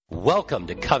Welcome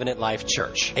to Covenant Life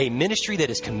Church, a ministry that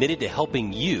is committed to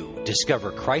helping you discover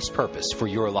Christ's purpose for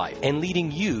your life and leading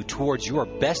you towards your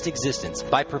best existence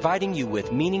by providing you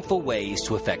with meaningful ways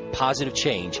to affect positive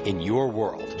change in your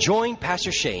world. Join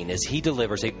Pastor Shane as he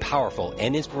delivers a powerful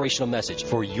and inspirational message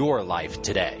for your life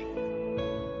today.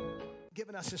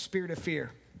 Given us a spirit of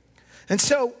fear. And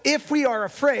so if we are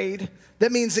afraid,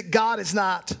 that means that God is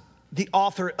not the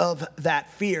author of that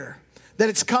fear. That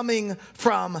it's coming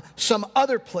from some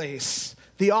other place.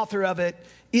 The author of it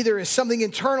either is something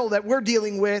internal that we're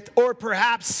dealing with, or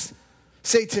perhaps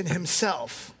Satan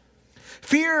himself.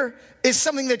 Fear is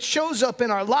something that shows up in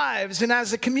our lives, and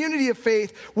as a community of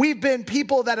faith, we've been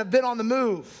people that have been on the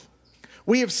move.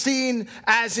 We have seen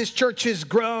as this church has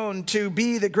grown to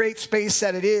be the great space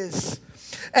that it is.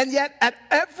 And yet at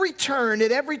every turn,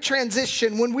 at every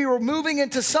transition, when we were moving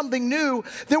into something new,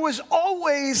 there was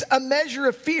always a measure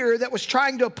of fear that was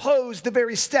trying to oppose the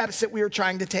very steps that we were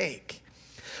trying to take.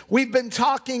 We've been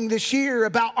talking this year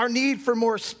about our need for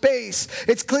more space.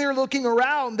 It's clear looking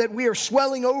around that we are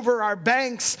swelling over our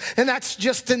banks, and that's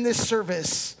just in this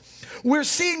service. We're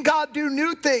seeing God do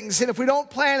new things, and if we don't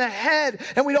plan ahead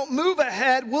and we don't move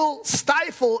ahead, we'll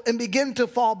stifle and begin to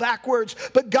fall backwards.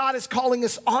 But God is calling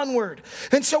us onward.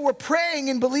 And so we're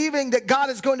praying and believing that God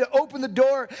is going to open the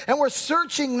door, and we're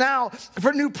searching now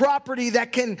for new property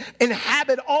that can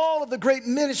inhabit all of the great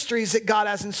ministries that God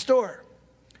has in store.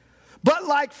 But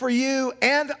like for you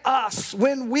and us,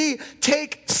 when we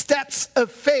take steps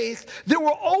of faith, there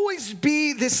will always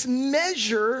be this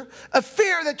measure of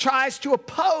fear that tries to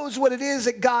oppose what it is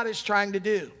that God is trying to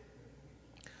do.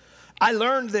 I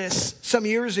learned this some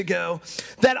years ago,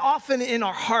 that often in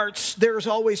our hearts, there's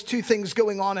always two things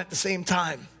going on at the same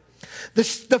time. The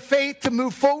faith to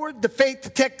move forward, the faith to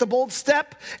take the bold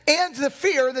step, and the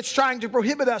fear that's trying to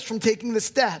prohibit us from taking the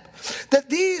step. That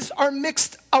these are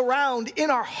mixed around in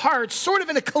our hearts, sort of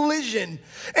in a collision.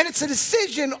 And it's a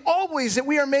decision always that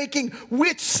we are making,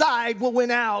 which side will win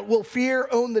out. Will fear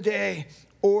own the day,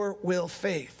 or will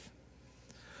faith?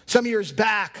 Some years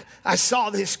back, I saw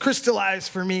this crystallize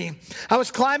for me. I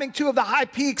was climbing two of the high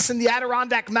peaks in the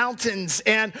Adirondack Mountains,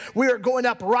 and we were going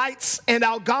up Wrights and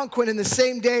Algonquin in the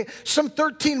same day, some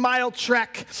 13-mile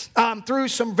trek through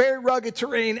some very rugged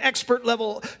terrain,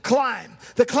 expert-level climb.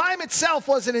 The climb itself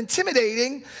wasn't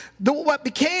intimidating. What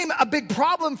became a big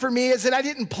problem for me is that I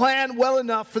didn't plan well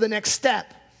enough for the next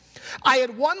step. I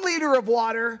had 1 liter of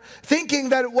water, thinking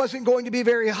that it wasn't going to be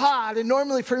very hot, and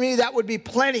normally for me that would be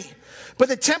plenty. But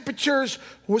the temperatures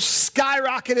were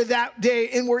skyrocketed that day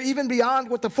and were even beyond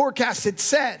what the forecast had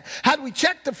said. Had we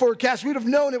checked the forecast, we'd have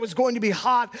known it was going to be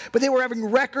hot, but they were having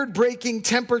record-breaking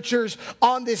temperatures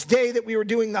on this day that we were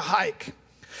doing the hike.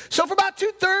 So for about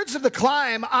 2/3 of the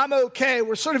climb, I'm okay.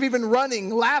 We're sort of even running,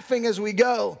 laughing as we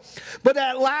go. But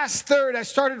that last third, I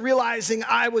started realizing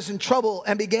I was in trouble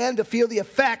and began to feel the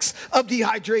effects of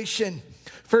dehydration.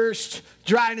 First,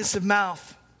 dryness of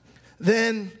mouth.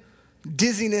 Then,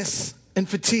 dizziness and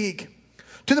fatigue.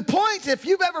 To the point, if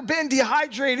you've ever been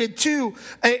dehydrated to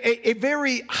a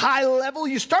very high level,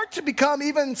 you start to become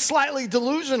even slightly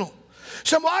delusional.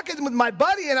 So I'm walking with my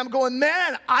buddy, and I'm going,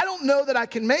 man, I don't know that I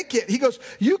can make it. He goes,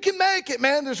 you can make it,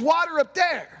 man. There's water up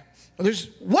there. What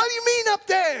do you mean up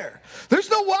there? There's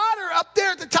no water up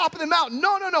there at the top of the mountain.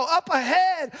 No. Up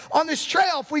ahead on this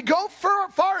trail, if we go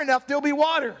far enough, there'll be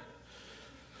water.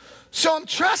 So I'm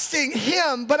trusting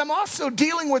him, but I'm also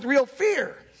dealing with real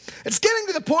fear. It's getting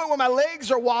to the point where my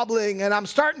legs are wobbling, and I'm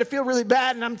starting to feel really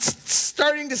bad, and I'm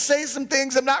starting to say some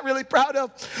things I'm not really proud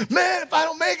of. Man, if I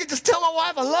don't make it, just tell my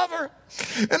wife I love her.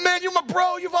 And man, you're my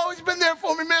bro. You've always been there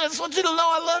for me, man. I just want you to know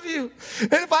I love you.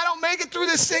 And if I don't make it through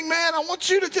this thing, man, I want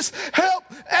you to just help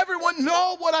everyone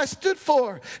know what I stood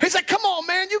for. He's like, come on,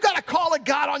 man. You got to call a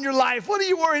God on your life. What are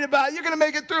you worried about? You're going to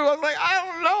make it through. I was like, I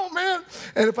don't know, man.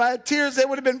 And if I had tears, they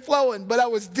would have been flowing. But I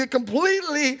was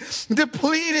completely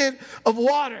depleted of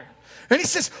water. And he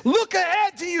says, look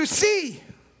ahead, do you see?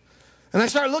 And I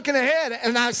started looking ahead,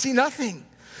 and I see nothing.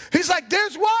 He's like,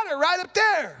 there's water right up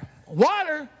there.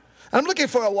 Water? I'm looking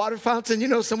for a water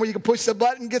fountain, somewhere you can push the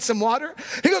button and get some water.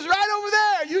 He goes, right over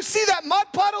there. You see that mud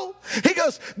puddle? He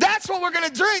goes, that's what we're going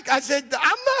to drink. I said,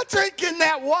 I'm not drinking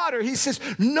that water. He says,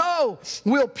 no,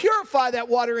 we'll purify that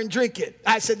water and drink it.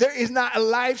 I said, there is not a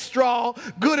life straw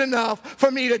good enough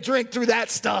for me to drink through that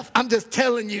stuff. I'm just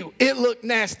telling you, it looked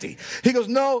nasty. He goes,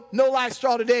 no life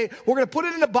straw today. We're going to put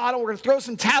it in a bottle. We're going to throw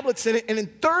some tablets in it. And in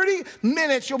 30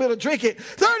 minutes, you'll be able to drink it.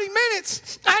 30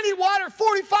 minutes? I need water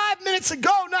 45 minutes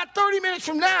ago, not 30 minutes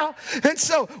from now. And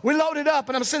so we loaded up,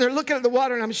 and I'm sitting there looking at the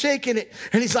water, and I'm shaking it.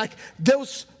 And he's like,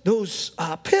 those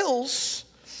pills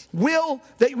will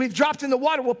that we've dropped in the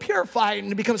water will purify it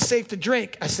and become safe to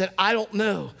drink. I said, I don't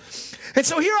know. And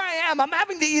so here I am. I'm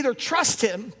having to either trust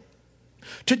him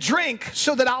to drink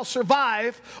so that I'll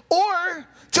survive, or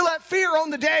to let fear own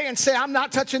the day and say, I'm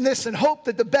not touching this, and hope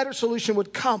that the better solution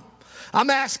would come. I'm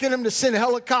asking him to send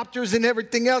helicopters and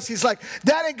everything else. He's like,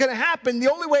 that ain't going to happen. The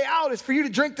only way out is for you to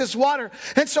drink this water.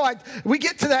 And so we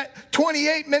get to that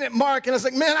 28-minute mark, and I was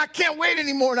like, man, I can't wait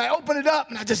anymore. And I open it up,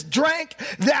 and I just drank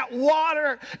that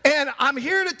water. And I'm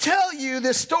here to tell you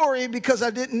this story because I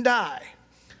didn't die.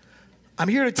 I'm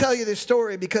here to tell you this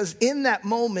story because in that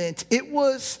moment, it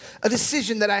was a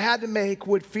decision that I had to make.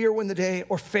 Would fear win the day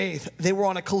or faith? They were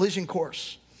on a collision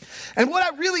course. And what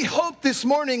I really hope this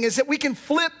morning is that we can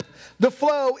flip the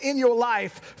flow in your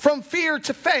life from fear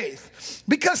to faith.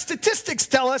 Because statistics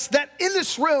tell us that in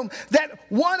this room, that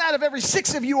 1 out of every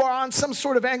 6 of you are on some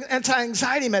sort of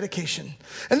anti-anxiety medication.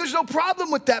 And there's no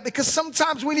problem with that, because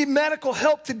sometimes we need medical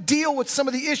help to deal with some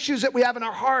of the issues that we have in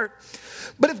our heart.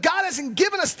 But if God hasn't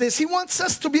given us this, he wants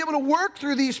us to be able to work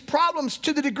through these problems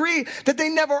to the degree that they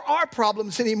never are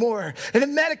problems anymore. And if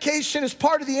medication is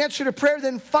part of the answer to prayer,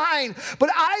 then fine. But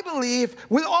I believe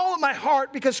with all of my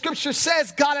heart, because Scripture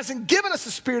says God hasn't given us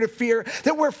a spirit of fear,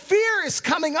 that where fear is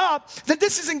coming up, that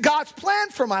this isn't God's plan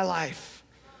for my life.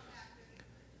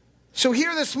 So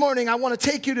here this morning, I want to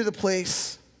take you to the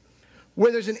place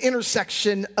where there's an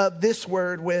intersection of this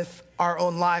word with our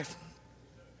own life.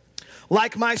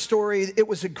 Like my story, it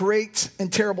was a great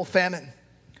and terrible famine.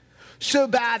 So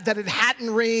bad that it hadn't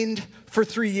rained for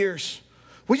 3 years.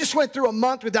 We just went through a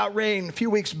month without rain a few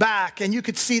weeks back, and you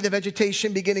could see the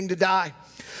vegetation beginning to die.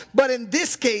 But in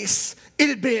this case, it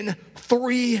had been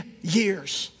 3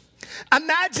 years.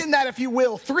 Imagine that, if you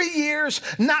will. 3 years,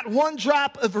 not one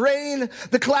drop of rain.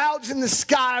 The clouds in the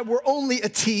sky were only a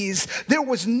tease. There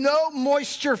was no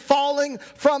moisture falling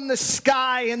from the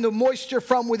sky, and the moisture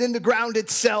from within the ground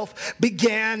itself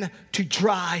began to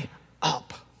dry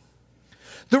up.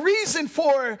 The reason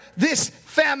for this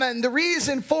famine, the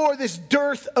reason for this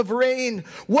dearth of rain,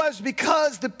 was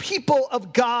because the people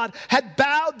of God had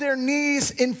bowed their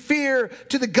knees in fear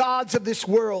to the gods of this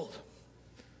world.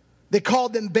 They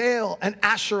called them Baal and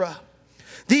Asherah.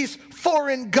 These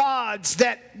foreign gods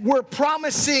that were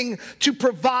promising to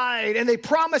provide, and they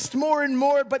promised more and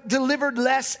more, but delivered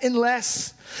less and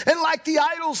less. And like the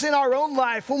idols in our own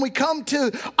life, when we come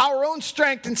to our own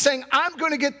strength and saying, I'm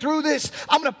going to get through this,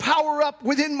 I'm going to power up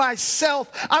within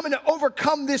myself, I'm going to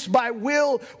overcome this by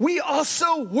will, we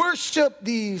also worship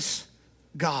these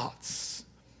gods.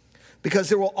 Because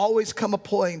there will always come a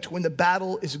point when the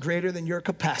battle is greater than your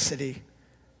capacity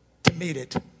to meet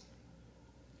it.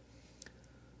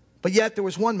 But yet there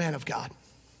was one man of God.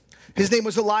 His name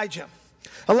was Elijah.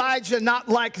 Elijah, not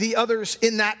like the others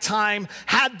in that time,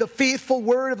 had the faithful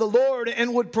word of the Lord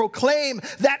and would proclaim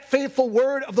that faithful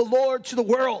word of the Lord to the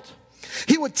world.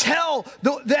 He would tell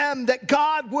them that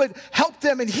God would help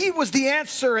them, and he was the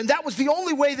answer, and that was the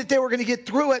only way that they were going to get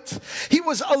through it. He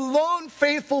was a lone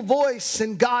faithful voice,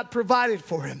 and God provided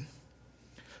for him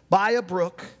by a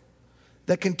brook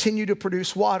that continued to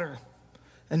produce water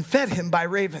and fed him by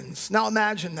ravens. Now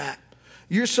imagine that.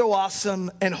 You're so awesome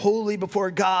and holy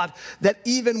before God that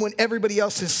even when everybody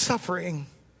else is suffering,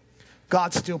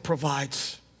 God still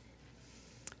provides.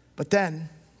 But then,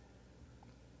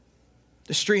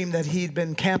 the stream that he'd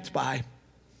been camped by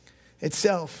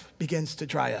itself begins to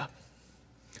dry up.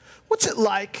 What's it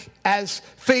like as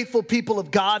faithful people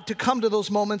of God to come to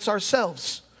those moments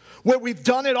ourselves? Where we've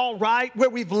done it all right,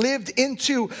 where we've lived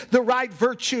into the right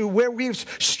virtue, where we've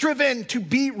striven to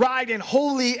be right and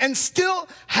holy and still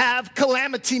have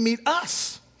calamity meet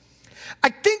us. I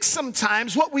think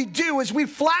sometimes what we do is we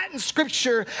flatten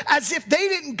Scripture as if they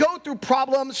didn't go through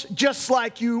problems just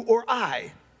like you or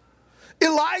I.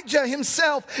 Elijah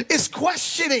himself is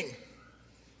questioning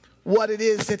what it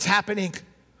is that's happening.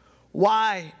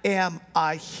 Why am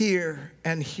I here?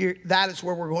 And here, that is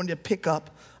where we're going to pick up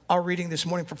our reading this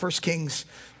morning from 1 Kings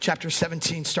chapter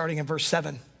 17, starting in verse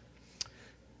 7.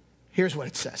 Here's what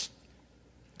it says.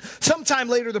 Sometime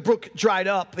later, the brook dried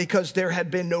up because there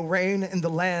had been no rain in the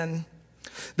land.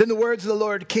 Then the words of the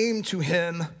Lord came to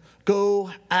him,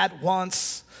 go at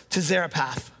once to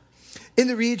Zarephath in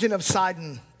the region of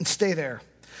Sidon and stay there.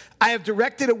 I have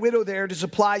directed a widow there to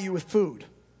supply you with food.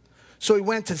 So he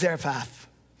went to Zarephath.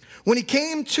 When he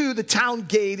came to the town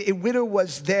gate, a widow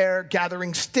was there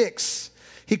gathering sticks.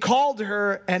 He called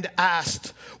her and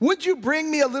asked, would you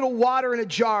bring me a little water in a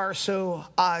jar so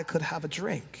I could have a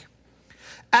drink?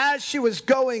 As she was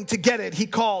going to get it, he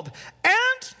called,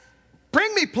 and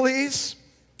bring me, please,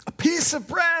 a piece of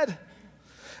bread.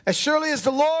 As surely as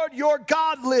the Lord your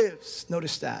God lives.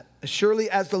 Notice that. As surely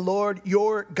as the Lord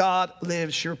your God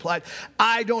lives, she replied,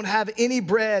 I don't have any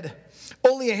bread,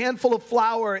 only a handful of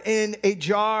flour in a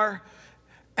jar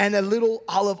and a little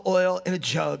olive oil in a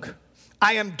jug.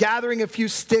 I am gathering a few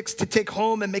sticks to take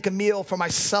home and make a meal for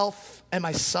myself and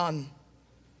my son,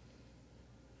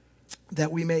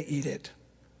 that we may eat it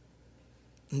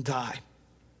and die.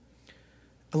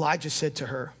 Elijah said to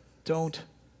her, don't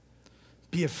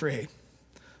be afraid.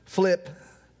 Flip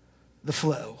the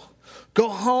flow. Go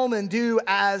home and do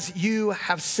as you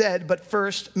have said, but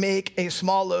first make a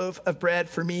small loaf of bread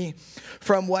for me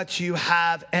from what you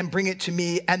have and bring it to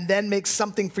me, and then make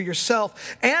something for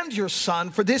yourself and your son.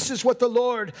 For this is what the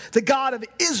Lord, the God of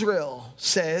Israel,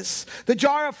 says. The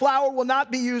jar of flour will not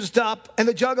be used up, and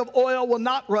the jug of oil will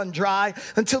not run dry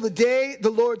until the day the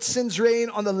Lord sends rain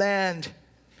on the land.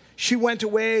 She went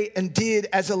away and did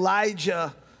as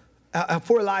Elijah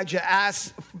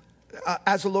as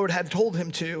the Lord had told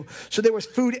him to. So there was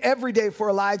food every day for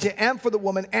Elijah and for the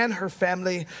woman and her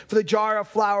family, for the jar of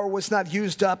flour was not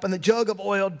used up, and the jug of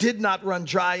oil did not run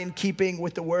dry, in keeping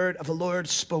with the word of the Lord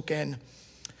spoken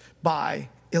by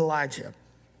Elijah.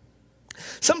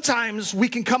 Sometimes we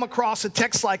can come across a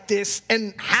text like this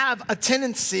and have a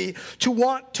tendency to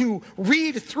want to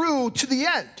read through to the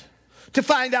end to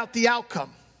find out the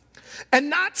outcome, and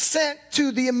not sent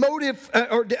to the emotive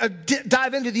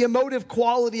dive into the emotive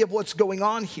quality of what's going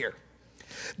on here.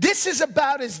 This is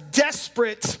about as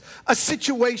desperate a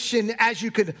situation as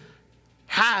you could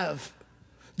have.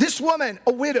 This woman,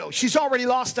 a widow, she's already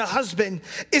lost a husband,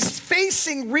 is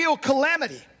facing real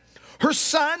calamity. Her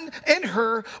son and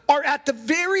her are at the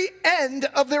very end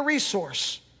of their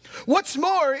resource. What's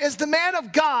more is the man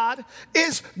of God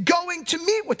is going to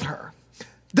meet with her.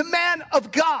 The man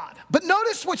of God. But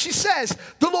notice what she says,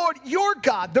 the Lord your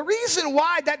God. The reason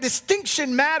why that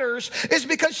distinction matters is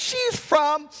because she's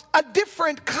from a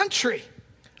different country,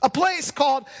 a place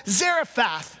called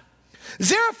Zarephath.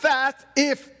 Zarephath,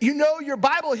 if you know your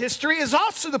Bible history, is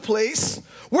also the place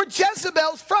where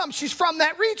Jezebel's from. She's from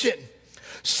that region.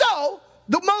 So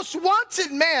the most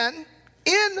wanted man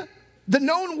in the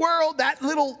known world, that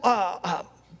little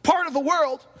part of the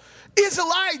world, is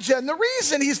Elijah. And the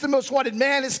reason he's the most wanted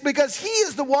man is because he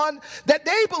is the one that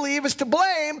they believe is to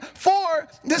blame for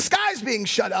the skies being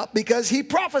shut up, because he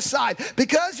prophesied,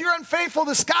 because you're unfaithful,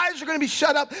 the skies are going to be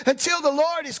shut up until the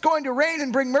Lord is going to reign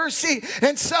and bring mercy.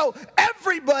 And so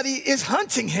everybody is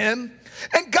hunting him.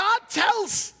 And God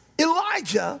tells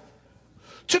Elijah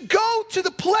to go to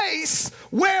the place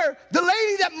where the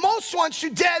lady that most wants you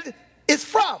dead is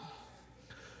from,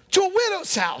 to a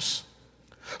widow's house,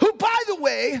 who, by the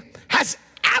way, has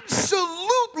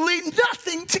absolutely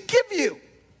nothing to give you.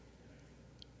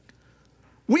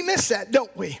 We miss that,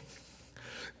 don't we?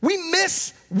 We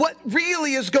miss what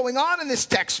really is going on in this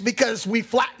text because we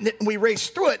flatten it and we race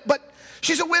through it. But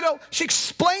she's a widow. She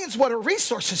explains what her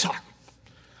resources are.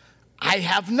 I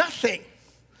have nothing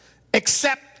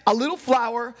except a little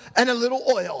flour and a little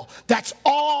oil. That's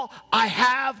all I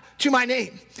have to my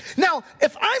name. Now,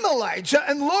 if I'm Elijah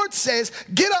and the Lord says,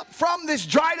 get up from this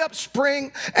dried up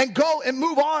spring and go and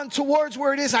move on towards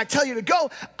where it is I tell you to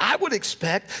go, I would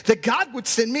expect that God would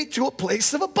send me to a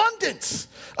place of abundance,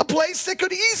 a place that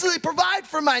could easily provide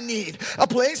for my need, a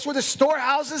place where the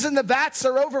storehouses and the vats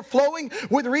are overflowing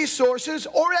with resources,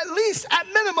 or at least, at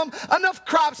minimum, enough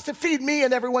crops to feed me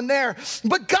and everyone there.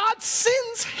 But God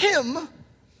sends him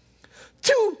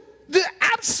to the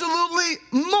absolutely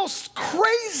most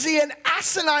crazy and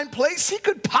asinine place he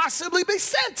could possibly be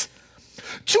sent.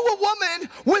 To a woman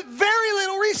with very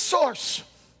little resource.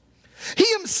 He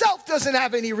himself doesn't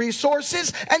have any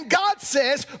resources, and God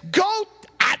says, go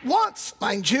at once,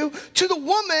 mind you, to the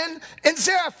woman in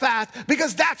Zarephath,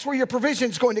 because that's where your provision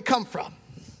is going to come from.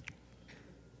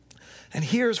 And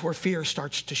here's where fear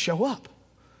starts to show up.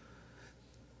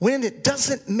 When it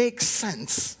doesn't make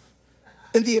sense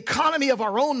in the economy of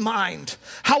our own mind,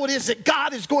 how it is that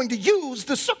God is going to use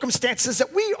the circumstances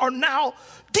that we are now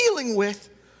dealing with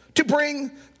to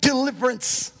bring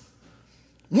deliverance,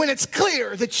 when it's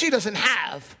clear that she doesn't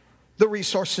have the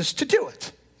resources to do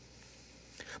it.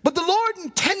 But the Lord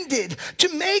intended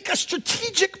to make a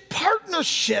strategic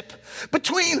partnership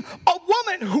between a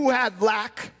woman who had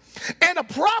lack and a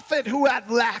prophet who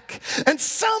had lack, and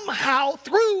somehow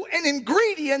through an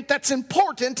ingredient that's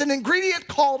important, an ingredient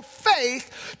called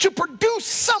faith, to produce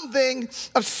something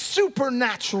of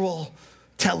supernatural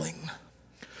telling.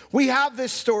 We have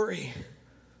this story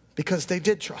because they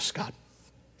did trust God.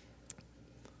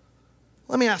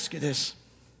 Let me ask you this.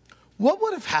 What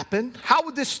would have happened? How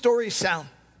would this story sound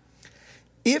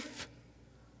if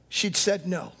she'd said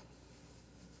no?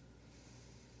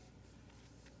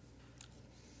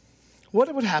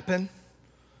 What would happen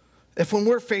if when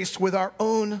we're faced with our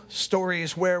own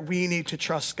stories where we need to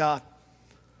trust God,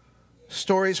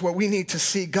 stories where we need to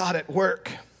see God at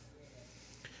work,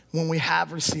 when we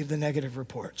have received the negative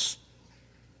reports,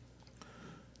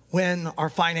 when our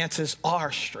finances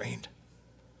are strained,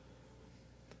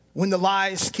 when the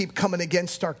lies keep coming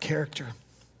against our character,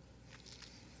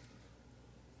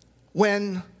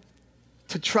 when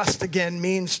to trust again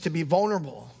means to be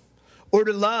vulnerable, or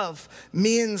to love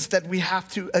means that we have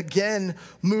to again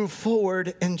move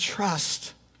forward and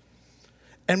trust.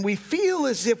 And we feel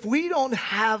as if we don't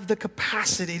have the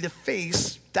capacity to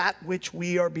face that which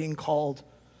we are being called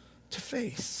to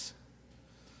face.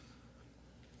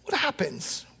 What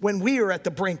happens when we are at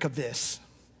the brink of this?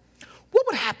 What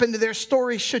would happen to their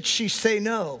story should she say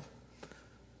no?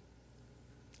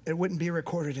 It wouldn't be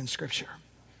recorded in Scripture.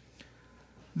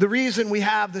 The reason we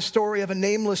have the story of a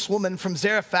nameless woman from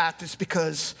Zarephath is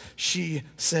because she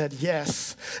said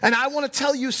yes. And I want to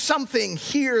tell you something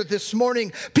here this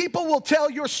morning. People will tell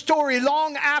your story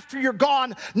long after you're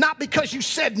gone, not because you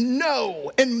said no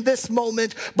in this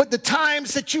moment, but the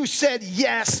times that you said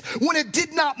yes, when it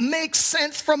did not make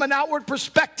sense from an outward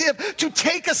perspective to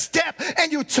take a step and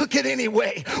you took it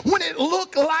anyway. When it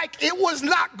looked like it was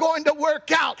not going to work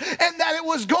out and that it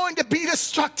was going to be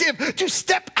destructive, to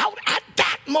step out at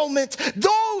that moment.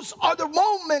 Those are the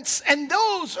moments, and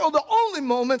those are the only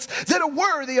moments that are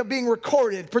worthy of being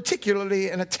recorded, particularly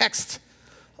in a text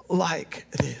like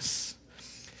this.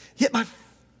 Yet my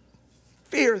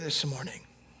fear this morning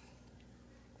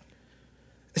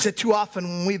is that too often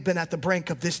when we've been at the brink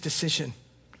of this decision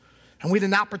and we had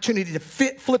an opportunity to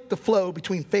flip the flow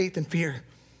between faith and fear,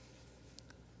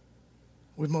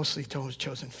 we've mostly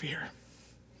chosen fear.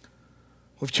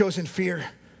 We've chosen fear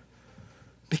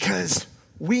because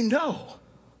we know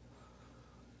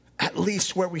at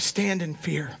least where we stand in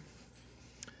fear.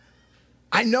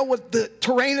 I know what the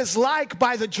terrain is like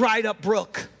by the dried up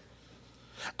brook.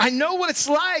 I know what it's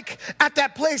like at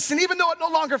that place. And even though it no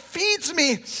longer feeds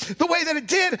me the way that it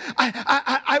did,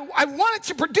 I want it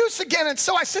to produce again. And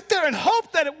so I sit there and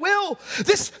hope that it will.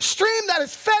 This stream that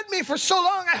has fed me for so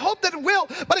long, I hope that it will.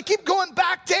 But I keep going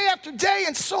back day after day.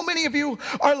 And so many of you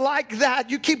are like that.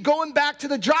 You keep going back to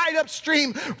the dried up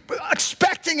stream,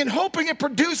 expecting and hoping it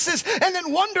produces, and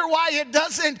then wonder why it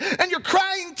doesn't. And you're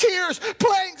crying tears,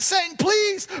 saying,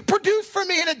 please produce for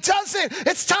me. And it doesn't.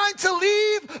 It's time to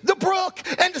leave the brook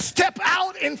and to step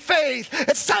out in faith.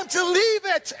 It's time to leave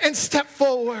it and step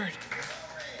forward.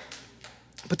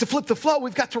 But to flip the flow,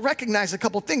 we've got to recognize a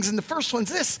couple things. And the first one's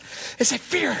this, is that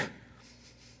fear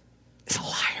is a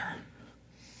liar.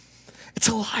 It's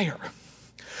a liar.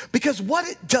 Because what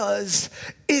it does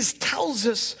is tells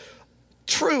us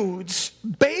truths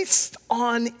based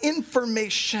on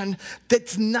information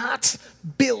that's not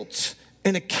built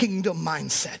in a kingdom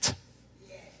mindset.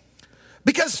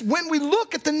 Because when we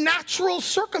look at the natural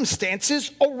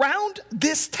circumstances around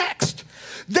this text,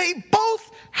 they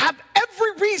both have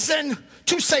every reason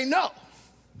to say no.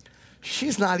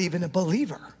 She's not even a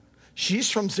believer. She's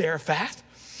from Zarephath.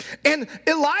 And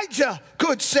Elijah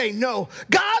could say no.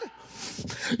 God,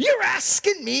 you're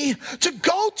asking me to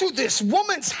go to this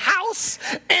woman's house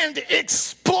and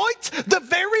exploit the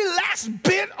very last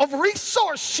bit of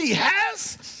resource she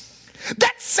has?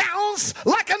 That sounds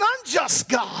like an unjust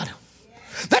God.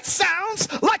 That sounds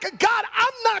like a God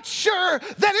I'm not sure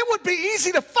that it would be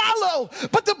easy to follow,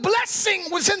 but the blessing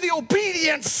was in the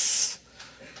obedience,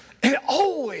 and it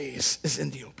always is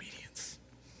in the obedience.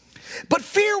 But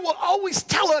fear will always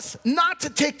tell us not to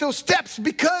take those steps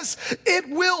because it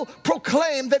will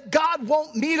proclaim that God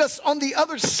won't meet us on the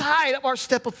other side of our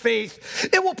step of faith.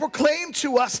 It will proclaim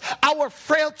to us our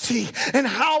frailty and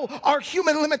how our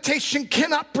human limitation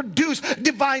cannot produce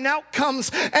divine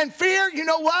outcomes. And fear, you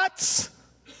know what?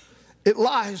 It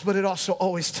lies, but it also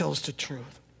always tells the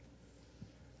truth.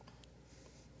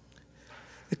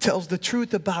 It tells the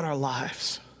truth about our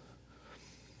lives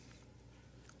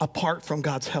apart from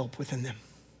God's help within them.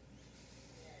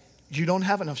 You don't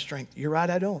have enough strength. You're right,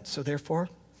 I don't. So therefore,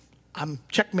 I'm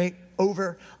checkmate,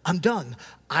 over, I'm done.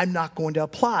 I'm not going to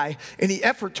apply any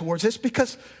effort towards this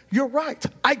because you're right.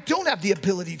 I don't have the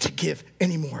ability to give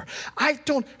anymore. I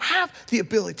don't have the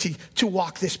ability to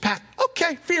walk this path.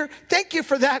 Okay, fear, thank you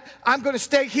for that. I'm going to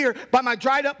stay here by my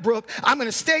dried up brook. I'm going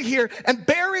to stay here and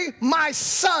bury my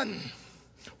son.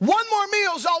 One more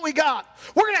meal is all we got.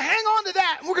 We're going to hang on to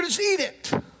that and we're going to just eat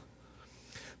it.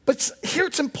 But here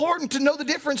it's important to know the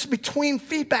difference between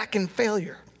feedback and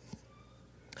failure.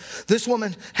 This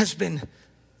woman has been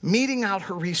meting out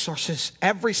her resources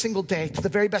every single day to the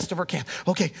very best of her can.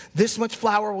 Okay, this much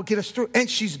flour will get us through. And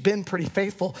she's been pretty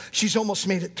faithful. She's almost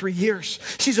made it 3 years.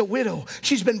 She's a widow.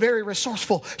 She's been very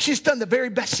resourceful. She's done the very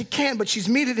best she can, but she's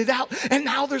meted it out. And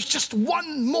now there's just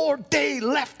one more day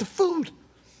left of food.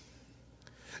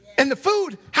 And the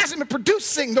food hasn't been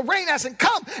producing. The rain hasn't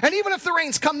come. And even if the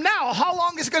rains come now, how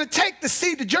long is it going to take the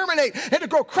seed to germinate and to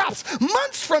grow crops?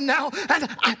 Months from now.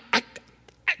 And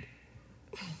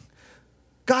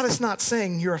God is not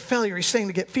saying you're a failure. He's saying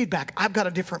to get feedback. I've got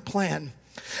a different plan.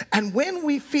 And when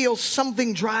we feel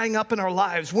something drying up in our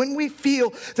lives, when we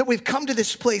feel that we've come to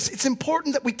this place, it's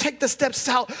important that we take the steps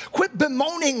out, quit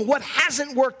bemoaning what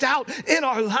hasn't worked out in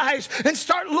our lives, and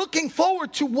start looking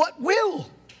forward to what will,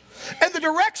 and the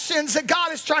directions that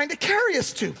God is trying to carry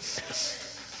us to.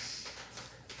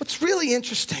 What's really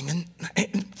interesting,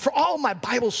 and for all my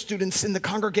Bible students in the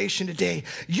congregation today,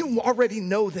 you already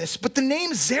know this, but the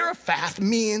name Zarephath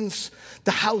means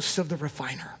the house of the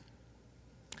refiner.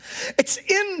 It's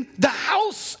in the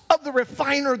house of the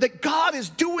refiner that God is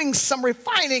doing some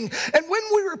refining. And when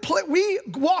we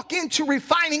walk into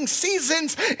refining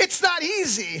seasons, it's not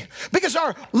easy because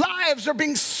our lives are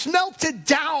being smelted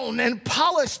down and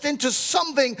polished into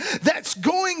something that's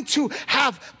going to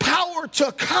have power to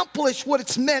accomplish what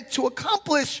it's meant to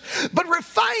accomplish. But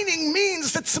refining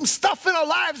means that some stuff in our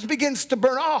lives begins to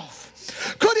burn off.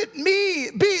 Could it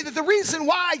be that the reason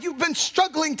why you've been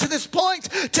struggling to this point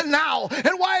to now,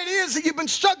 and why it is that you've been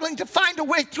struggling to find a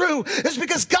way through, is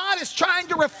because God is trying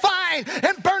to refine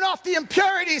and burn off the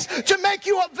impurities to make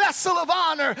you a vessel of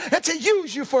honor and to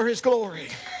use you for his glory?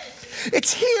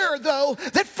 It's here, though,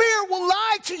 that fear will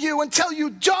lie to you and tell you,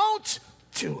 don't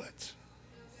do it.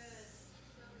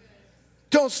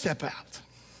 Don't step out.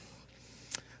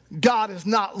 God is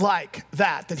not like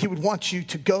that he would want you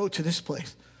to go to this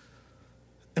place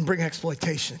and bring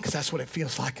exploitation, because that's what it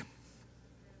feels like.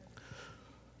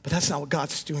 But that's not what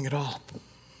God's doing at all.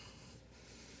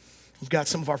 We've got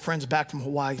some of our friends back from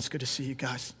Hawaii. It's good to see you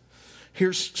guys.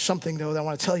 Here's something, though, that I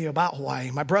want to tell you about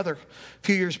Hawaii. My brother, a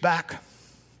few years back,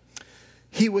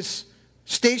 he was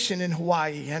stationed in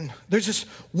Hawaii, and there's this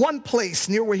one place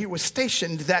near where he was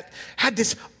stationed that had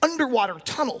this underwater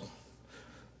tunnel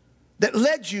that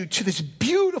led you to this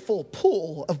beautiful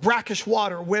pool of brackish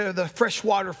water where the fresh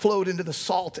water flowed into the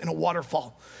salt in a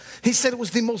waterfall. He said it was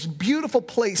the most beautiful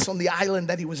place on the island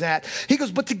that he was at. He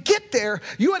goes, but to get there,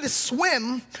 you had to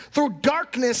swim through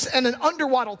darkness and an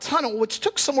underwater tunnel, which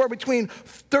took somewhere between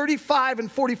 35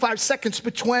 and 45 seconds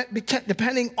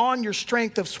depending on your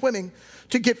strength of swimming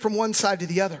to get from one side to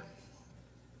the other.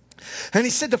 And he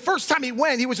said the first time he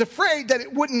went, he was afraid that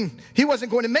he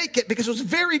wasn't going to make it because it was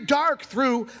very dark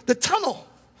through the tunnel.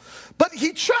 But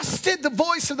he trusted the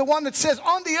voice of the one that says,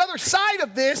 on the other side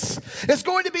of this is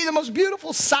going to be the most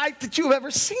beautiful sight that you've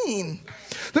ever seen.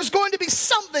 There's going to be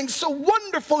something so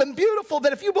wonderful and beautiful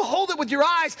that if you behold it with your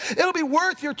eyes, it'll be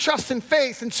worth your trust and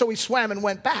faith. And so he swam and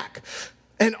went back.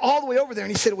 And all the way over there,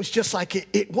 and he said it was just like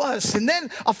it was. And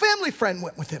then a family friend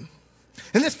went with him.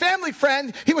 And this family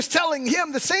friend, he was telling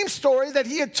him the same story that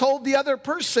he had told the other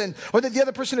person, or that the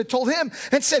other person had told him,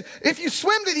 and said, if you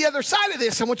swim to the other side of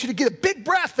this, I want you to get a big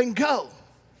breath and go.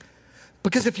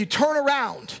 Because if you turn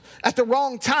around at the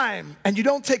wrong time and you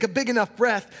don't take a big enough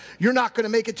breath, you're not going to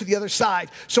make it to the other side.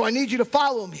 So I need you to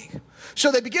follow me.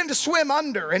 So they begin to swim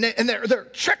under, and they're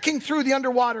trekking through the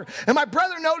underwater. And my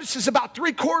brother notices about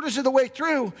 3/4 of the way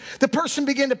through, the person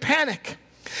began to panic.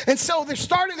 And so they're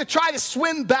starting to try to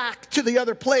swim back to the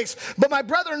other place. But my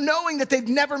brother, knowing that they'd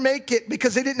never make it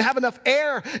because they didn't have enough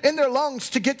air in their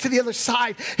lungs to get to the other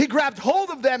side, he grabbed hold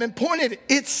of them and pointed,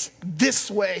 it's this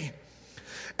way.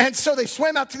 And so they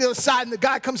swam out to the other side, and the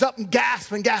guy comes up and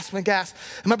gasps and gasps and gasps.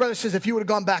 And my brother says, if you would have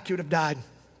gone back, you would have died.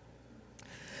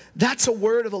 That's a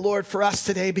word of the Lord for us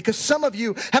today, because some of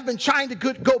you have been trying to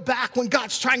go back when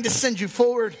God's trying to send you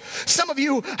forward. Some of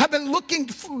you have been looking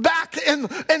back in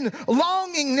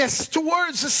longingness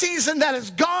towards the season that is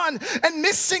gone and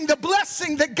missing the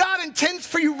blessing that God intends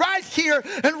for you right here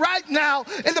and right now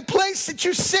in the place that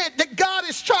you sit, that God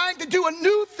is trying to do a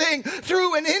new thing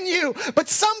through and in you. But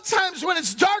sometimes when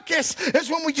it's darkest is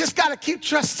when we just got to keep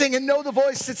trusting and know the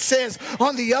voice that says,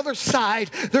 on the other side,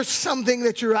 there's something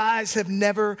that your eyes have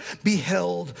never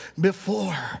beheld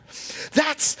before.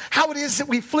 That's how it is that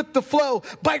we flip the flow,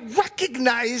 by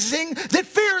recognizing that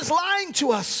fear is lying to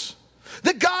us,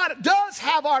 that God does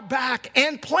have our back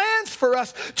and plans for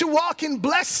us to walk in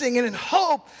blessing and in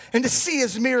hope and to see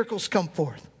his miracles come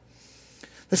forth.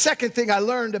 The second thing I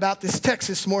learned about this text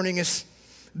this morning is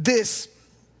that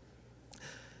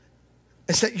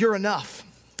you're enough.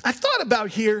 I thought about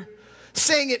here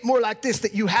saying it more like this,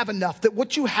 that you have enough, that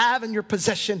what you have in your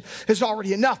possession is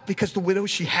already enough, because the widow,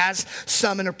 she has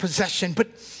some in her possession. But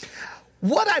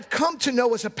what I've come to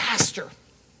know as a pastor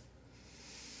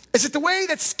is that the way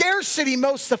that scarcity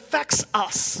most affects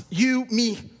us, you,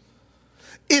 me,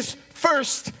 is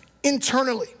first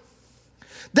internally.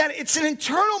 That it's an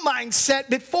internal mindset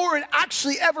before it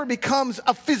actually ever becomes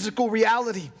a physical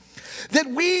reality. That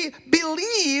we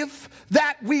believe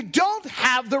that we don't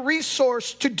have the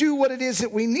resource to do what it is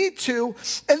that we need to,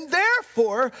 and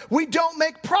therefore we don't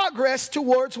make progress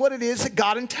towards what it is that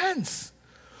God intends.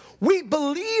 We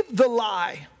believe the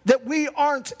lie that we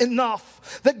aren't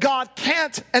enough, that God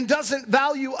can't and doesn't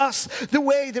value us the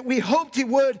way that we hoped he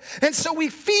would. And so we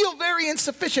feel very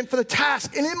insufficient for the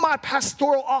task. And in my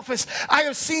pastoral office, I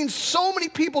have seen so many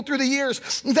people through the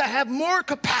years that have more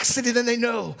capacity than they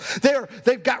know.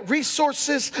 They've got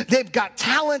resources, they've got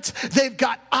talent, they've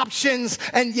got options,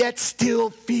 and yet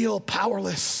still feel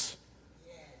powerless.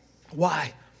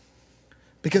 Why?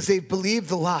 Because they've believed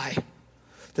the lie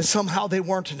that somehow they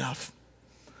weren't enough.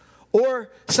 Or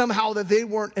somehow that they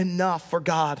weren't enough for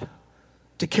God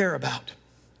to care about.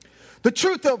 The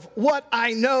truth of what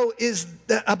I know is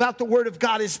about the Word of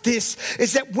God is this,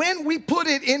 is that when we put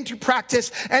it into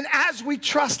practice and as we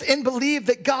trust and believe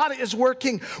that God is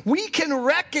working, we can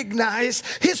recognize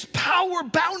his power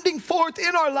bounding forth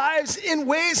in our lives in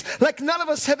ways like none of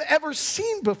us have ever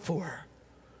seen before.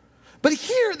 But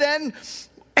here then,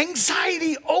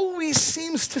 anxiety always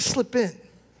seems to slip in.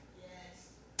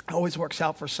 Always works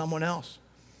out for someone else.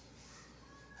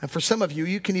 And for some of you,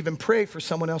 you can even pray for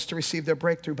someone else to receive their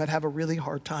breakthrough, but have a really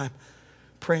hard time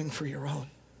praying for your own.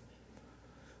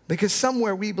 Because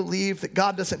somewhere we believe that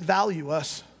God doesn't value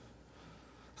us.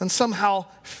 And somehow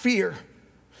fear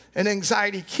and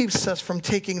anxiety keeps us from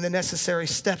taking the necessary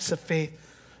steps of faith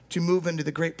to move into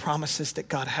the great promises that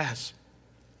God has.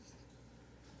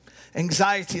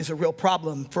 Anxiety is a real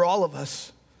problem for all of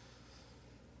us.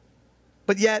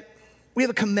 But yet, we have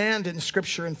a command in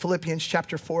Scripture in Philippians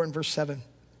chapter 4 and verse 7.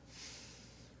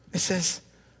 It says,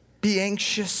 be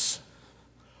anxious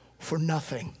for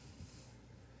nothing.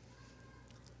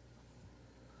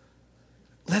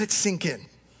 Let it sink in.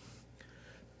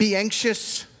 Be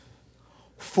anxious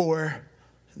for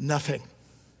nothing.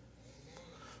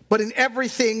 But in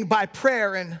everything by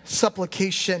prayer and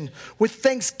supplication, with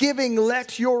thanksgiving,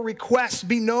 let your requests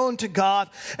be known to God.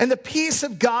 And the peace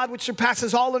of God, which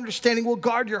surpasses all understanding, will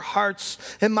guard your hearts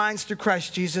and minds through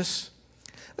Christ Jesus.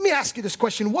 Let me ask you this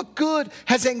question. What good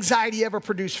has anxiety ever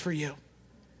produced for you?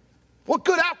 What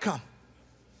good outcome?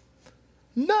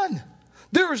 None.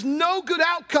 There is no good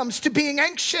outcomes to being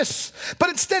anxious. But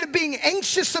instead of being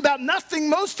anxious about nothing,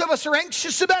 most of us are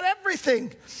anxious about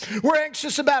everything. We're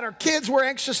anxious about our kids. We're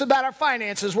anxious about our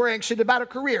finances. We're anxious about our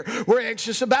career. We're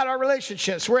anxious about our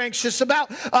relationships. We're anxious about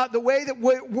the way that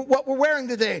what we're wearing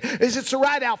today. Is it the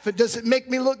right outfit? Does it make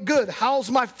me look good? How's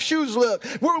my shoes look?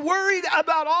 We're worried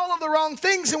about all of the wrong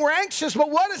things and we're anxious. But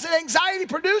what is it anxiety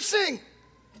producing?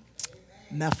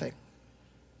 Nothing.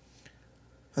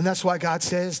 And that's why God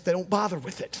says they don't bother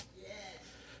with it.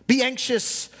 Be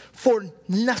anxious for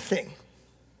nothing.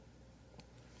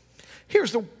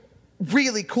 Here's the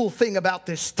really cool thing about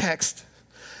this text.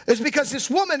 Is because this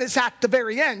woman is at the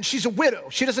very end. She's a widow.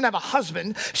 She doesn't have a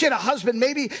husband. She had a husband.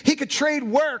 Maybe he could trade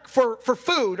work for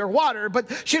food or water,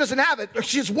 but she doesn't have it.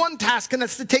 She has one task, and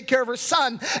that's to take care of her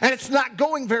son, and it's not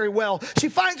going very well. She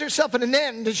finds herself at an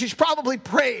end, and she's probably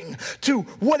praying to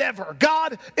whatever.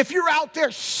 God, if you're out there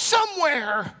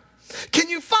somewhere, can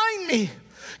you find me?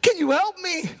 Can you help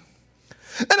me?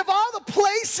 And of all the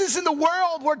places in the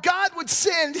world where God would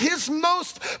send his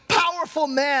most powerful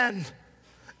man,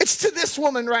 it's to this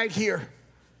woman right here.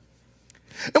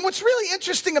 And what's really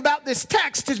interesting about this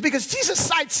text is because Jesus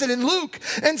cites it in Luke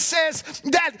and says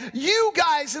that you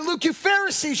guys in Luke, you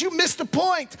Pharisees, you missed the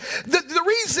point. The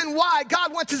reason why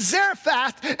God went to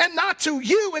Zarephath and not to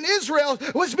you in Israel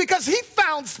was because he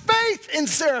found faith in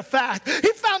Zarephath.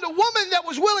 He found a woman that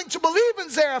was willing to believe in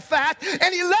Zarephath,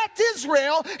 and he left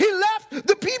Israel. He left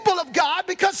the people of God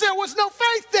because there was no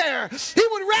faith there. He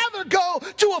would rather go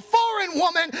to a foreign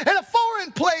woman in a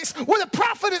foreign place where the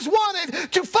prophet is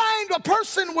wanted to find a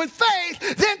person with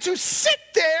faith than to sit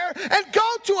there and go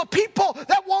to a people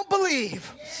that won't believe.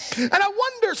 And I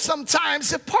wonder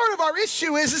sometimes if part of our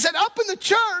issue is that up in the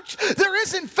church there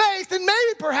isn't faith, and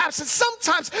maybe perhaps that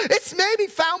sometimes it's maybe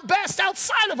found best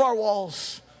outside of our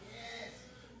walls.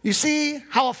 You see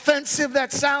how offensive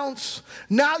that sounds?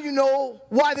 Now you know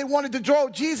why they wanted to throw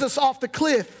Jesus off the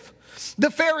cliff.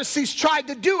 The Pharisees tried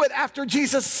to do it after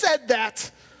Jesus said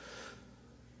that.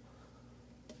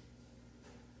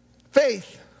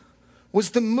 Faith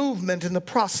was the movement and the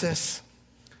process.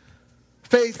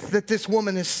 Faith that this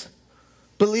woman is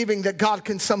believing that God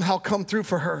can somehow come through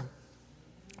for her.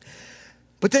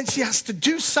 But then she has to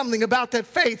do something about that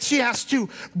faith. She has to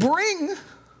bring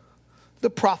the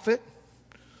prophet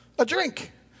a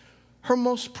drink. Her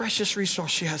most precious resource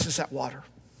she has is that water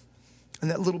and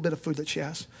that little bit of food that she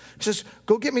has. She says,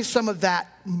 go get me some of that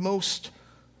most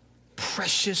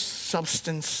precious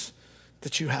substance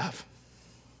that you have.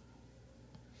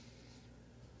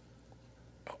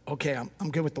 Okay, I'm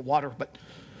good with the water, but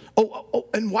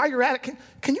and while you're at it,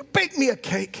 can you bake me a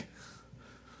cake?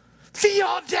 The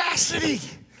audacity.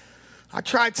 I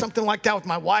tried something like that with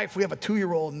my wife. We have a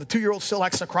 2-year-old, and the 2-year-old still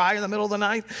likes to cry in the middle of the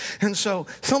night. And so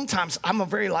sometimes I'm a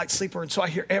very light sleeper, and so I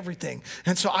hear everything.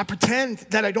 And so I pretend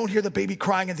that I don't hear the baby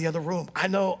crying in the other room. I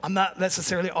know I'm not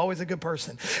necessarily always a good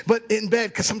person, but in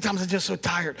bed, because sometimes I'm just so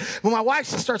tired. When my wife,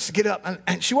 she starts to get up,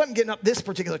 and she wasn't getting up this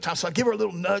particular time, so I give her a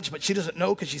little nudge, but she doesn't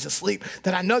know because she's asleep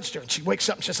that I nudged her. And she wakes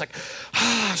up, and she's like,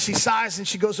 she sighs, and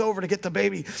she goes over to get the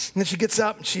baby. And then she gets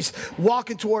up, and she's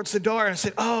walking towards the door, and I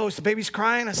said, oh, is the baby's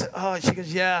crying? I said, oh. She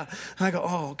goes, yeah. And I go,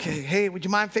 oh, okay. Hey, would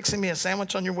you mind fixing me a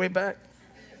sandwich on your way back?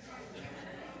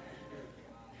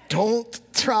 Don't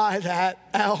try that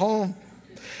at home.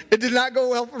 It did not go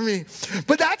well for me.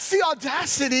 But that's the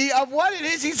audacity of what it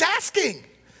is he's asking.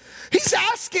 He's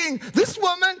asking this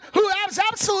woman who has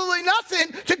absolutely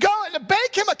nothing to go and to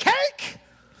bake him a cake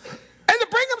and to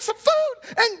bring him some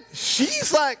food. And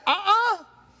she's like,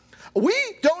 we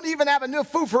don't even have enough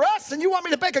food for us, and you want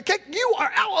me to bake a cake? You are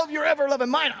out of your ever-loving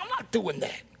mind. I'm not doing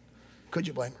that. Could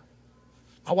you blame her?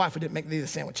 My wife didn't make me the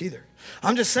sandwich either.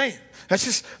 I'm just saying. That's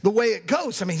just the way it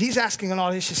goes. I mean, he's asking an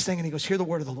audacious thing, and he goes, hear the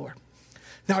word of the Lord.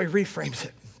 Now he reframes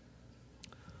it.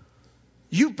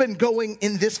 You've been going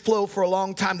in this flow for a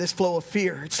long time, this flow of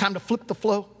fear. It's time to flip the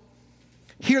flow.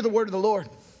 Hear the word of the Lord.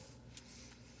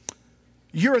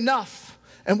 You're enough.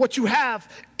 And what you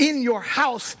have in your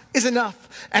house is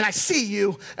enough. And I see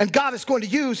you, and God is going to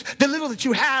use the little that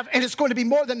you have, and it's going to be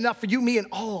more than enough for you, me, and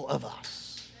all of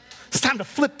us. It's time to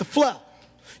flip the flow.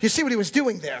 You see what he was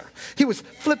doing there? He was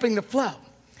flipping the flow.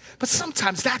 But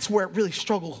sometimes that's where it really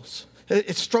struggles.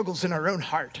 It struggles in our own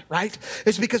heart, right?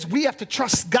 It's because we have to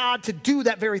trust God to do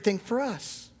that very thing for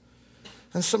us.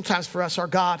 And sometimes for us, our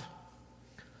God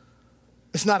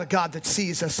is not a God that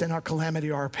sees us in our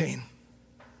calamity or our pain.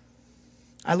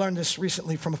 I learned this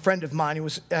recently from a friend of mine who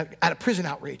was at a prison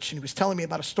outreach, and he was telling me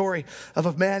about a story of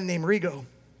a man named Rigo.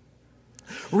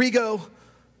 Rigo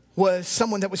was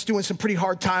someone that was doing some pretty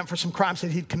hard time for some crimes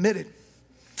that he'd committed.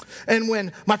 And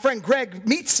when my friend Greg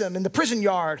meets him in the prison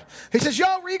yard, he says, yo,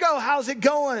 Rigo, how's it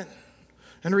going?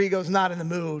 And Rigo's not in the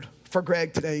mood for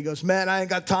Greg today. He goes, man, I ain't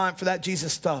got time for that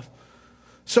Jesus stuff.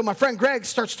 So my friend Greg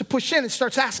starts to push in and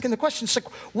starts asking the questions. Like,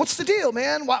 what's the deal,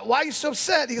 man? Why are you so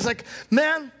upset? He's like,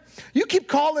 man, you keep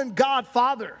calling God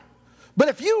Father. But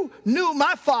if you knew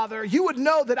my Father, you would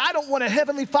know that I don't want a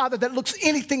heavenly Father that looks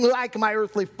anything like my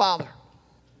earthly father.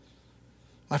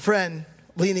 My friend,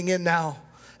 leaning in now,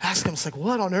 asked him, it's like,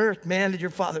 what on earth, man, did your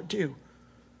father do?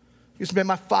 He goes, man,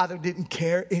 my father didn't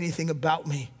care anything about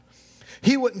me.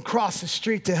 He wouldn't cross the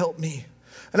street to help me.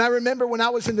 And I remember when I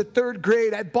was in the 3rd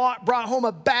grade, I brought home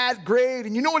a bad grade.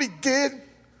 And you know what he did?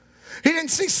 He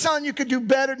didn't say, son, you could do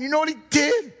better. And you know what he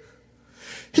did?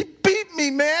 He beat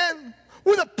me, man,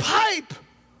 with a pipe.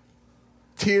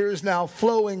 Tears now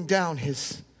flowing down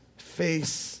his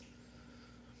face.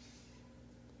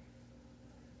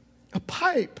 A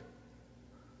pipe.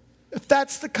 If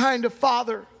that's the kind of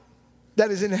father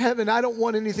that is in heaven, I don't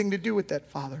want anything to do with that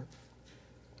father.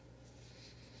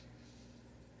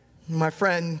 My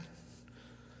friend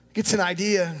gets an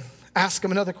idea and asks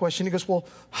him another question. He goes, well,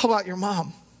 how about your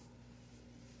mom?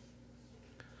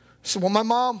 I said, well, my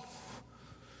mom,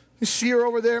 you see her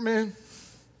over there, man?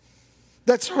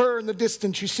 That's her in the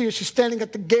distance. You see her, she's standing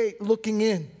at the gate looking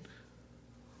in.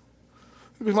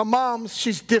 My mom,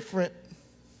 she's different.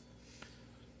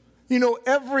 You know,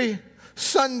 every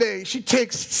Sunday she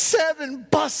takes 7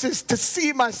 buses to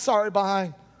see my sorry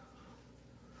behind.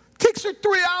 Takes her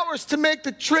 3 hours to make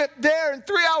the trip there and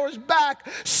 3 hours back.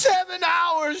 7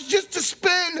 hours just to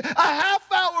spend a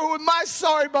half hour with my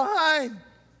sorry behind.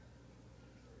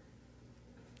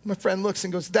 My friend looks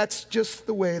and goes, that's just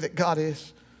the way that God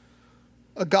is.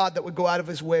 A God that would go out of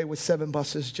his way with 7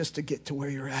 buses just to get to where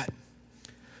you're at.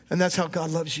 And that's how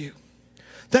God loves you.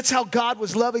 That's how God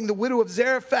was loving the widow of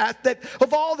Zarephath, that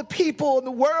of all the people in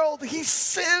the world, he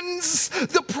sends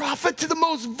the prophet to the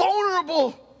most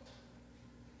vulnerable.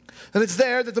 And it's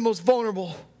there that the most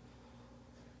vulnerable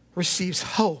receives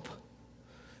hope.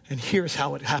 And here's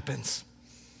how it happens.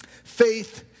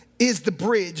 Faith is the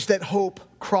bridge that hope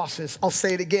crosses. I'll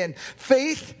say it again.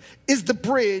 Faith is the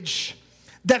bridge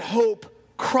that hope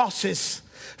crosses.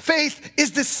 Faith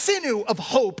is the sinew of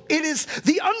hope. It is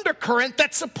the undercurrent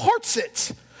that supports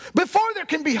it. Before there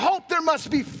can be hope, there must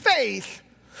be faith.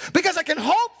 Because I can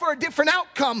hope for a different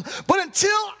outcome, but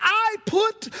until I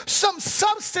put some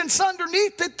substance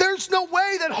underneath it, there's no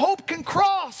way that hope can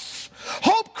cross.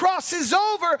 Hope crosses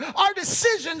over our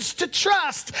decisions to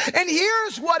trust. And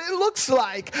here's what it looks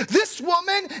like. This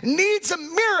woman needs a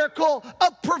miracle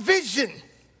of provision.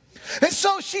 And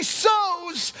so she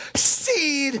sows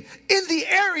seed in the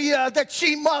area that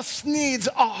she must needs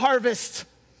a harvest.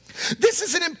 This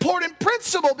is an important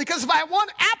principle because if I want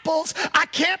apples, I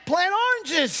can't plant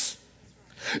oranges.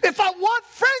 If I want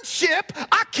friendship,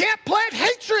 I can't plant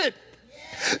hatred.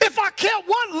 If I can't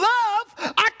want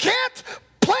love, I can't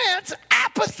plant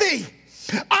apathy.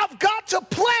 I've got to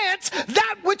plant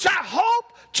that which I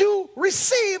hope to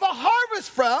receive a harvest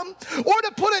from, or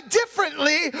to put it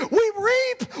differently, we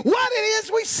reap what it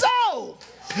is we sow.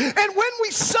 And when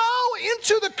we sow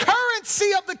into the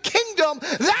currency of the kingdom,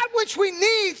 that which we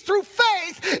need through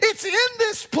faith, it's in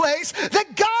this place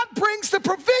that God brings the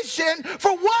provision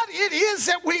for what it is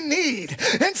that we need.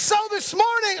 And so this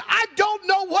morning, I don't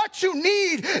know what you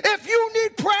need. If you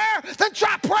need prayer, then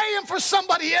try praying for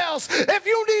somebody else. If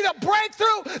you need a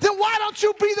breakthrough, then why don't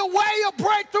you be the way of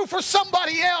breakthrough for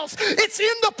somebody else? It's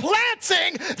in the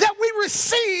planting that we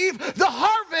receive the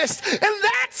harvest. And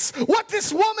that's what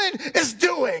this woman is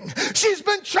doing. She's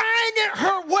been trying it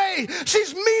her way.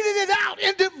 She's meeting it out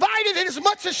and divided it as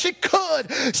much as she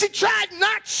could. She tried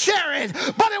not sharing,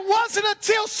 but it wasn't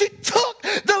until she took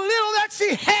the little that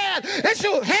she had and she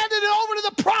handed it over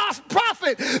to the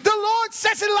prophet. The Lord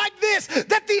says it like this,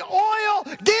 that the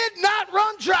oil did not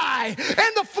run dry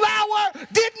and the flour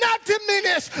did not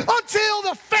diminish until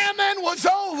the famine was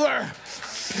over.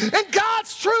 And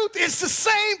God's truth is the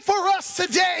same for us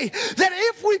today, that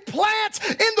if we plant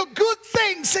in the good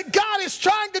things that God is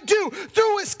trying to do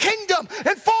through his kingdom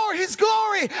and for his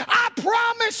glory, I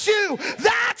promise you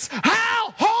that's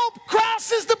how hope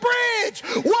crosses the bridge.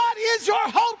 What is your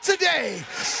hope today?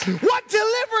 What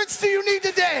deliverance do you need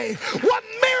today? What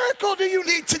miracle do you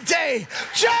need today?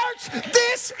 Church,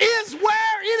 this is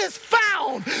where it is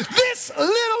found. This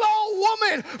little old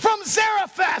woman from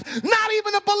Zarephath, not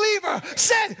even a believer,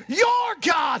 said, your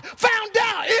God found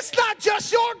out it's not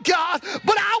just your God,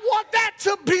 but I want that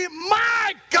to be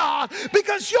my God,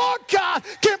 because your God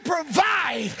can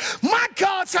provide. My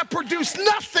gods have produced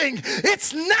nothing.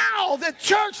 It's now the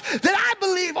church that I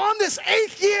believe on this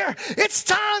 8th year, it's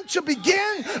time to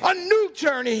begin a new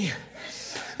journey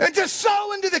and to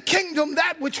sow into the kingdom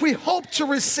that which we hope to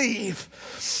receive.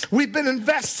 We've been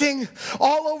investing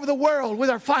all over the world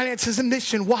with our finances and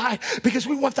mission. Why? Because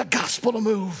we want the gospel to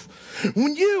move.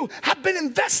 When you have been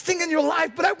investing in your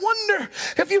life, but I wonder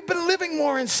if you've been living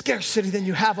more in scarcity than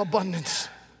you have abundance.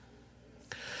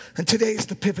 And today is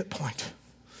the pivot point.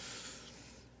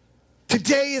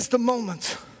 Today is the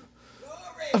moment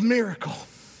of miracle.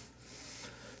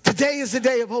 Today is the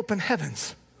day of open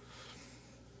heavens.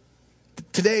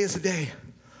 Today is the day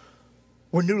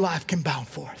where new life can bound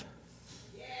forth.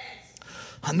 Yes.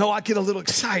 I know I get a little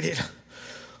excited,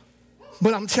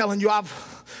 but I'm telling you,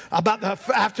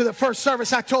 after the first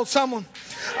service, I told someone,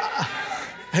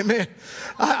 amen.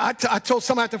 I told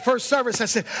someone at the first service, I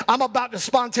said, I'm about to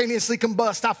spontaneously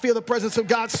combust. I feel the presence of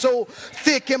God so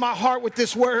thick in my heart with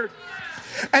this word.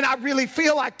 And I really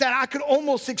feel like that I could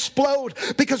almost explode,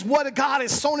 because what God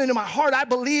has sown into my heart, I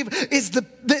believe, is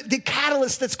the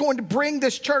catalyst that's going to bring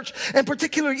this church, and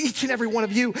particularly each and every one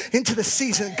of you, into the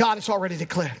season that God has already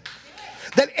declared.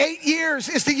 That 8 years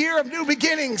is the year of new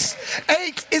beginnings.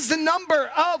 8 is the number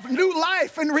of new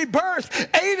life and rebirth.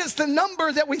 8 is the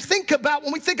number that we think about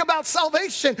when we think about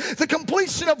salvation, the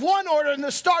completion of one order and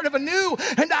the start of a new.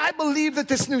 And I believe that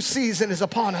this new season is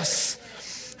upon us.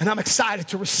 And I'm excited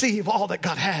to receive all that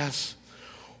God has.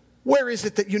 Where is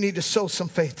it that you need to sow some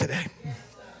faith today?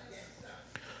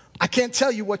 I can't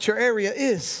tell you what your area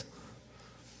is,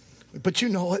 but you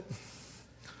know it.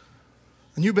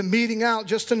 And you've been meeting out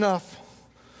just enough.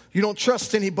 You don't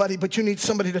trust anybody, but you need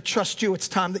somebody to trust you. It's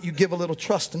time that you give a little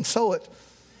trust and sow it.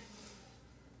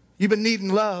 You've been needing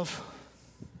love,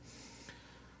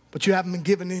 but you haven't been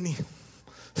given any.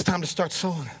 It's time to start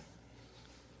sowing it.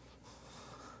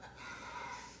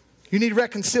 You need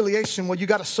reconciliation. Well, you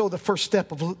got to sow the first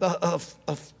step of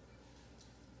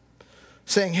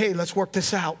saying, hey, let's work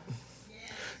this out.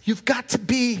 You've got to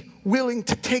be willing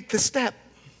to take the step,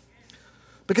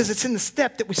 because it's in the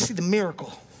step that we see the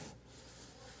miracle.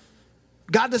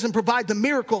 God doesn't provide the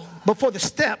miracle before the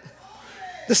step.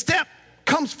 The step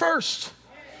comes first.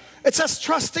 It's us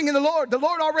trusting in the Lord. The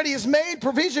Lord already has made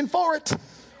provision for it.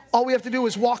 All we have to do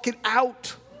is walk it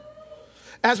out.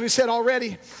 As we said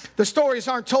already, the stories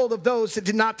aren't told of those that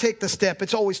did not take the step.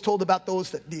 It's always told about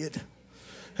those that did.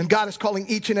 And God is calling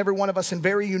each and every one of us in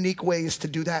very unique ways to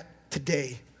do that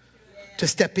today, to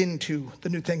step into the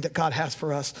new thing that God has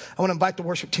for us. I want to invite the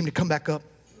worship team to come back up.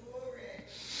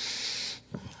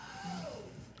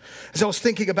 As I was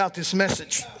thinking about this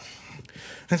message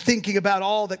and thinking about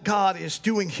all that God is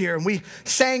doing here, and we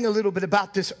sang a little bit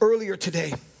about this earlier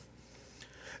today,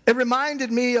 it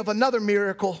reminded me of another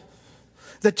miracle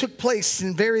that took place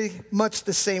in very much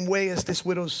the same way as this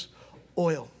widow's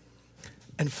oil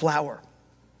and flour.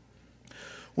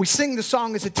 We sing the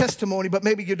song as a testimony, but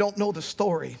maybe you don't know the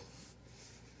story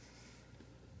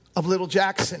of little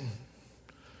Jackson,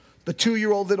 the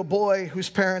 2-year-old little boy whose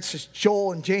parents is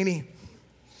Joel and Janie,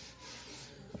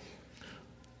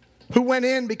 who went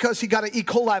in because he got an E.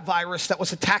 coli virus that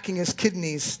was attacking his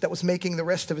kidneys, that was making the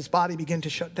rest of his body begin to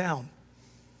shut down.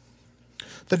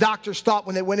 The doctors thought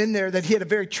when they went in there that he had a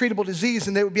very treatable disease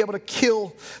and they would be able to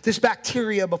kill this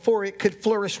bacteria before it could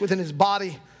flourish within his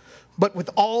body. But with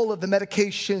all of the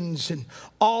medications and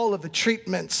all of the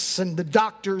treatments and the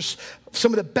doctors,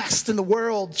 some of the best in the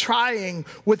world, trying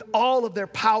with all of their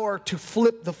power to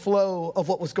flip the flow of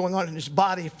what was going on in his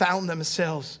body, found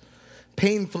themselves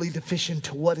painfully deficient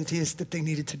to what it is that they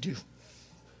needed to do.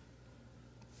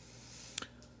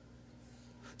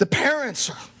 The parents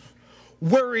are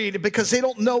worried because they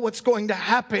don't know what's going to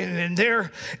happen, and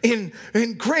they're in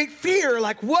great fear,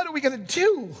 like, what are we going to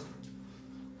do?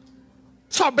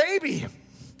 It's our baby.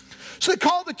 So they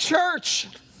called the church.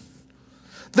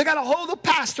 They got a hold of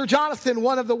Pastor Jonathan,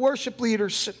 one of the worship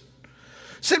leaders, and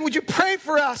said, would you pray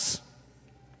for us?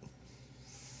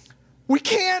 We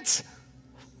can't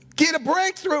get a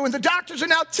breakthrough, and the doctors are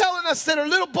now telling us that our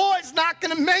little boy's not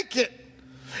going to make it,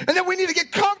 and that we need to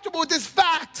get comfortable with this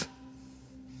fact.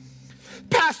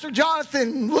 Pastor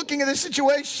Jonathan, looking at the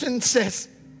situation, says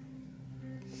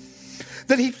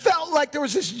that he felt like there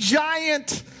was this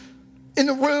giant in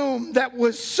the room that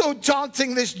was so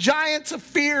daunting, this giant of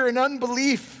fear and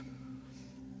unbelief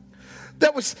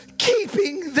that was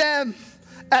keeping them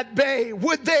at bay.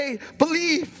 Would they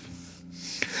believe?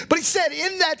 But he said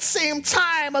in that same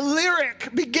time, a lyric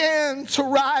began to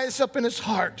rise up in his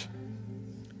heart.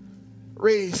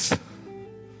 Raise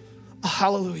a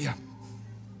hallelujah.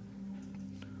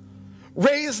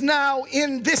 Raise now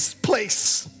in this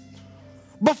place,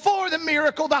 before the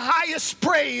miracle, the highest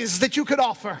praise that you could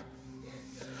offer.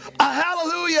 A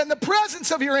hallelujah in the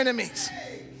presence of your enemies.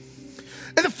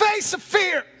 In the face of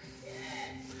fear.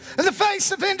 In the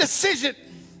face of indecision.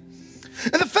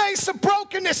 In the face of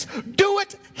brokenness. Do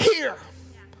it here.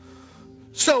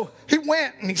 So he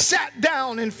went and he sat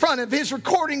down in front of his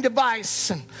recording device,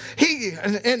 and he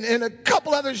and a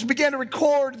couple others began to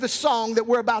record the song that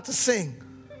we're about to sing.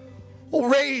 Will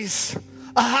raise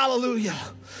a hallelujah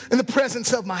in the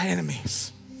presence of my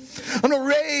enemies. I'm going to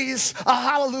raise a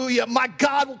hallelujah. My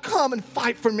God will come and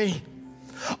fight for me.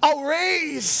 I'll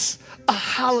raise a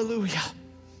hallelujah.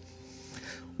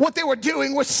 What they were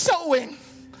doing was sowing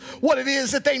what it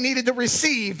is that they needed to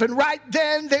receive. And right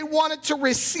then they wanted to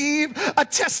receive a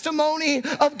testimony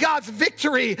of God's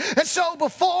victory. And so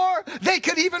before they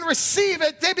could even receive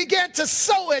it, they began to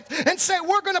sow it and say,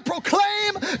 we're going to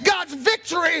proclaim God's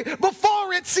victory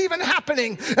before it's even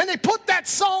happening. And they put that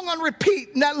song on repeat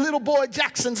in that little boy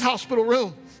Jackson's hospital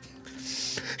room.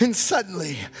 And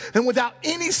suddenly, and without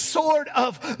any sort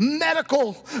of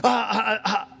medical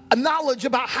knowledge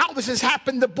about how this has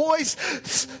happened, the boy's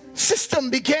system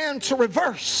began to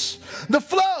reverse. The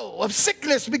flow of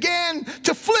sickness began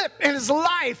to flip in his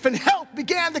life, and health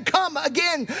began to come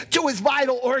again to his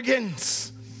vital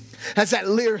organs. As that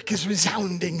lyric is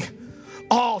resounding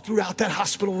all throughout that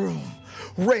hospital room,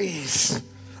 raise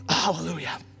a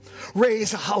hallelujah.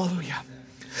 Raise a hallelujah.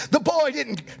 The boy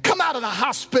didn't come out of the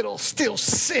hospital still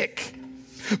sick.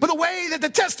 But the way that the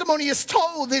testimony is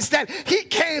told is that he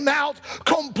came out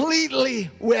completely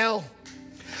well.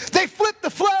 They flipped the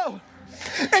flow.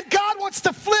 And God wants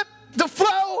to flip the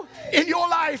flow in your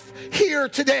life here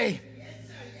today.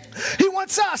 He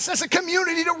wants us as a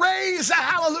community to raise a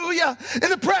hallelujah in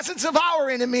the presence of our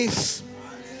enemies.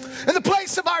 In the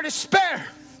place of our despair.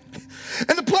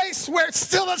 In the place where it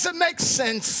still doesn't make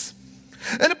sense.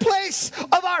 In the place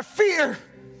of our fear.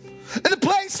 in the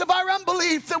place of our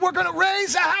unbelief, that we're going to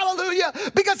raise a hallelujah,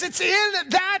 because it's in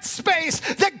that space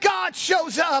that God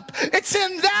shows up. It's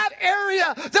in that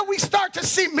area that we start to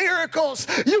see miracles.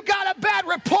 You got a bad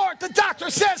report. The doctor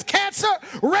says cancer,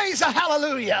 raise a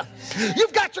hallelujah.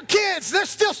 You've got your kids, they're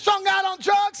still strung out on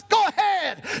drugs. Go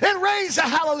ahead and raise a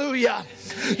hallelujah.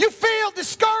 You feel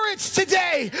discouraged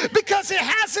today because it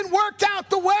hasn't worked out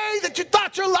the way that you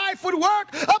thought your life would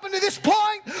work up until this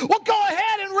point. Well, go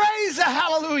ahead and raise a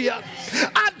hallelujah.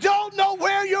 I don't know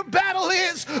where your battle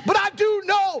is, but I do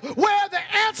know where the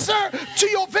answer to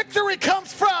your victory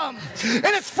comes from. And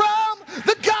it's from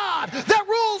the God that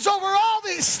rules over all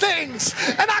these things.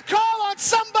 And I call on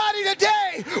somebody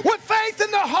today with faith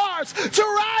in their hearts to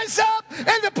rise up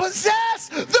and to possess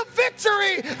the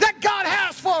victory that God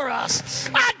has for us.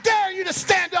 I dare you to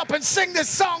stand up and sing this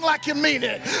song like you mean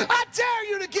it. I dare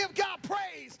you to give God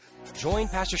praise. Join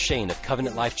Pastor Shane of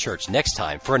Covenant Life Church next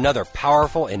time for another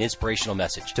powerful and inspirational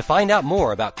message. To find out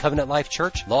more about Covenant Life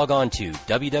Church, log on to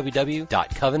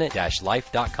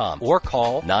www.covenant-life.com or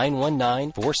call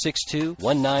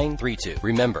 919-462-1932.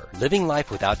 Remember, living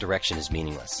life without direction is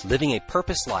meaningless. Living a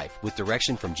purpose life with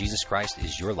direction from Jesus Christ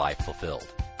is your life fulfilled.